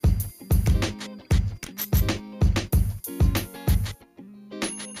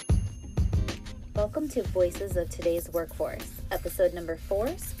Welcome to Voices of Today's Workforce, episode number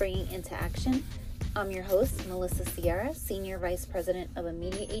 4, Springing into Action. I'm your host, Melissa Sierra, Senior Vice President of a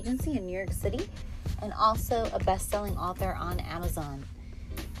media agency in New York City, and also a best-selling author on Amazon.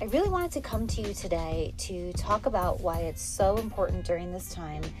 I really wanted to come to you today to talk about why it's so important during this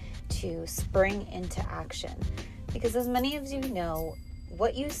time to spring into action. Because as many of you know,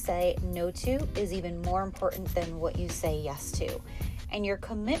 what you say no to is even more important than what you say yes to. And your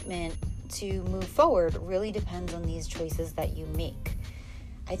commitment to move forward really depends on these choices that you make.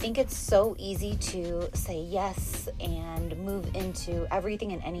 I think it's so easy to say yes and move into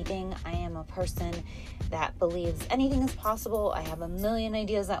everything and anything. I am a person that believes anything is possible. I have a million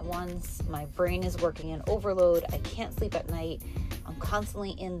ideas at once. My brain is working in overload. I can't sleep at night. I'm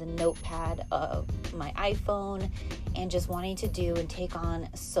constantly in the notepad of my iPhone and just wanting to do and take on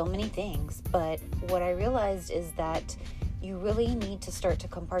so many things. But what I realized is that you really need to start to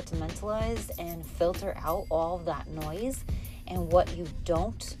compartmentalize and filter out all of that noise and what you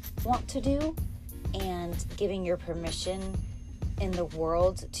don't want to do, and giving your permission in the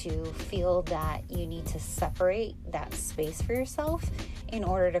world to feel that you need to separate that space for yourself in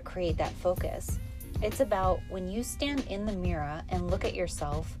order to create that focus. It's about when you stand in the mirror and look at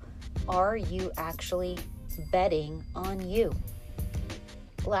yourself, are you actually betting on you?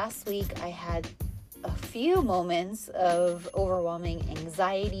 Last week I had a few moments of overwhelming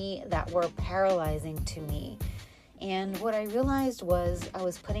anxiety that were paralyzing to me. And what I realized was I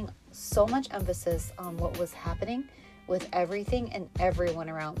was putting so much emphasis on what was happening with everything and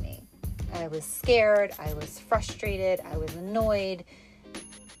everyone around me. I was scared, I was frustrated, I was annoyed.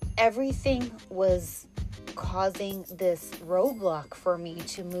 Everything was causing this roadblock for me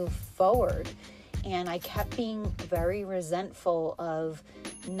to move forward. And I kept being very resentful of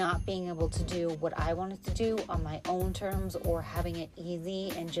not being able to do what I wanted to do on my own terms, or having it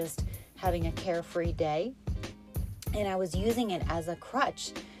easy and just having a carefree day. And I was using it as a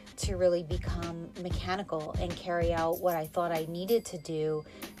crutch to really become mechanical and carry out what I thought I needed to do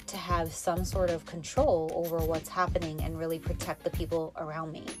to have some sort of control over what's happening and really protect the people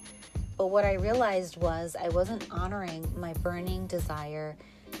around me. But what I realized was I wasn't honoring my burning desire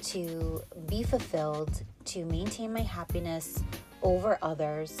to be fulfilled, to maintain my happiness over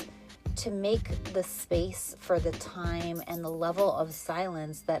others, to make the space for the time and the level of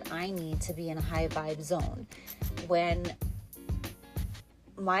silence that I need to be in a high vibe zone. When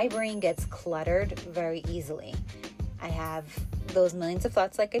my brain gets cluttered very easily, I have those millions of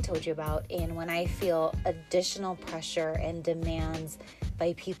thoughts like I told you about, and when I feel additional pressure and demands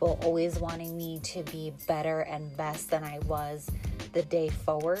by people always wanting me to be better and best than I was the day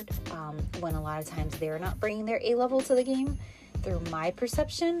forward, when a lot of times they're not bringing their A level to the game, through my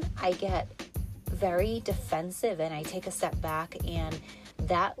perception, I get very defensive and I take a step back, and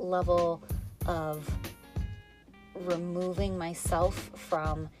that level of removing myself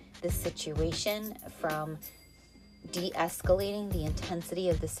from the situation, from de-escalating the intensity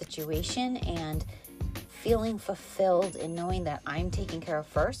of the situation and feeling fulfilled in knowing that I'm taken care of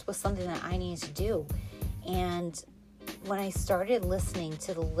first, was something that I needed to do. And when I started listening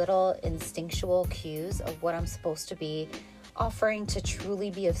to the little instinctual cues of what I'm supposed to be offering to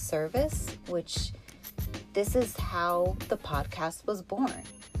truly be of service, which this is how the podcast was born.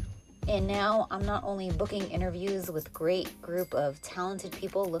 And now I'm not only booking interviews with great group of talented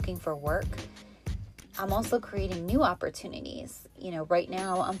people looking for work, I'm also creating new opportunities. Right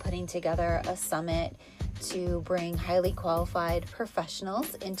now I'm putting together a summit to bring highly qualified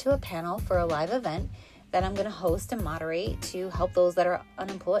professionals into a panel for a live event that I'm going to host and moderate to help those that are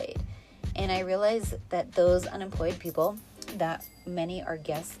unemployed. And I realize that those unemployed people, that many are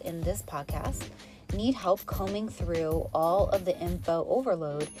guests in this podcast, need help combing through all of the info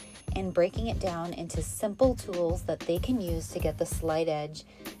overload and breaking it down into simple tools that they can use to get the slight edge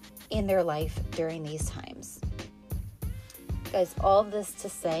in their life during these times. Guys, all of this to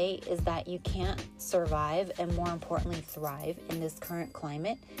say is that you can't survive and, more importantly, thrive in this current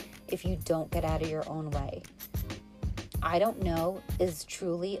climate if you don't get out of your own way. I don't know is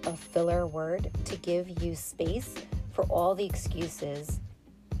truly a filler word to give you space for all the excuses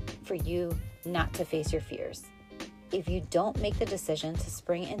for you not to face your fears. If you don't make the decision to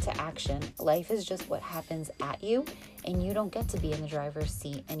spring into action, life is just what happens at you, and you don't get to be in the driver's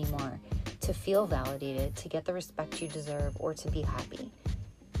seat anymore to feel validated, to get the respect you deserve, or to be happy.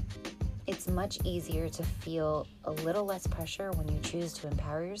 It's much easier to feel a little less pressure when you choose to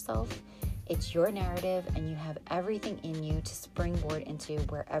empower yourself. It's your narrative, and you have everything in you to springboard into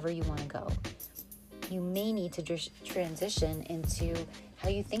wherever you want to go. You may need to transition into how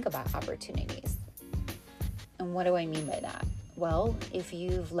you think about opportunities. And what do I mean by that? Well, if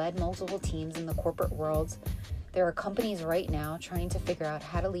you've led multiple teams in the corporate world, there are companies right now trying to figure out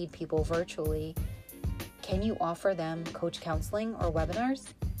how to lead people virtually. Can you offer them coach counseling or webinars?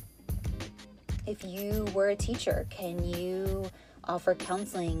 If you were a teacher, can you offer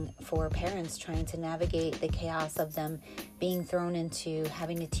counseling for parents trying to navigate the chaos of them being thrown into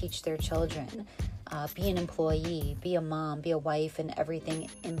having to teach their children, be an employee, be a mom, be a wife, and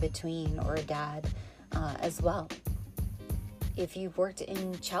everything in between, or a dad as well? If you've worked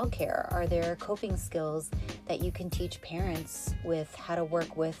in childcare, are there coping skills that you can teach parents with how to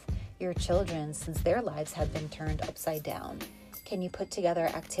work with your children since their lives have been turned upside down? Can you put together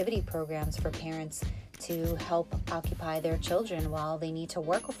activity programs for parents to help occupy their children while they need to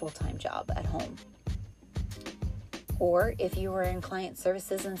work a full-time job at home? Or if you were in client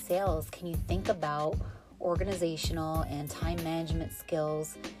services and sales, can you think about organizational and time management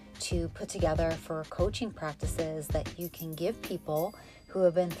skills to put together for coaching practices that you can give people who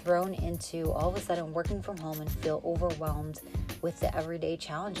have been thrown into all of a sudden working from home and feel overwhelmed with the everyday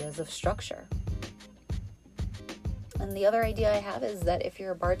challenges of structure? And the other idea I have is that if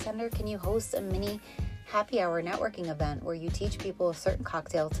you're a bartender, can you host a mini happy hour networking event where you teach people a certain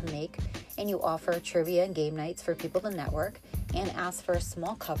cocktail to make and you offer trivia and game nights for people to network and ask for a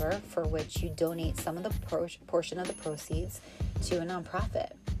small cover for which you donate some of the portion of the proceeds to a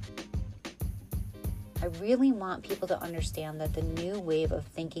nonprofit? I really want people to understand that the new wave of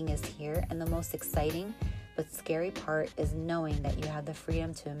thinking is here, and the most exciting but scary part is knowing that you have the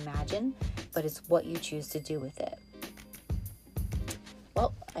freedom to imagine, but it's what you choose to do with it.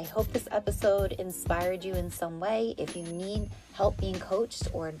 Well, I hope this episode inspired you in some way. If you need help being coached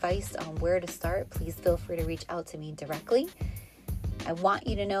or advice on where to start, please feel free to reach out to me directly. I want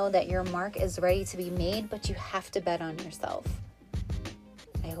you to know that your mark is ready to be made, but you have to bet on yourself.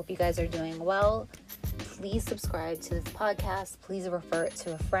 I hope you guys are doing well. Please subscribe to this podcast. Please refer it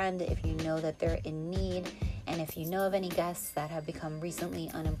to a friend if you know that they're in need. And if you know of any guests that have become recently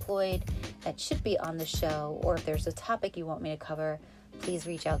unemployed that should be on the show, or if there's a topic you want me to cover, please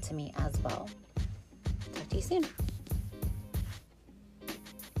reach out to me as well. Talk to you soon.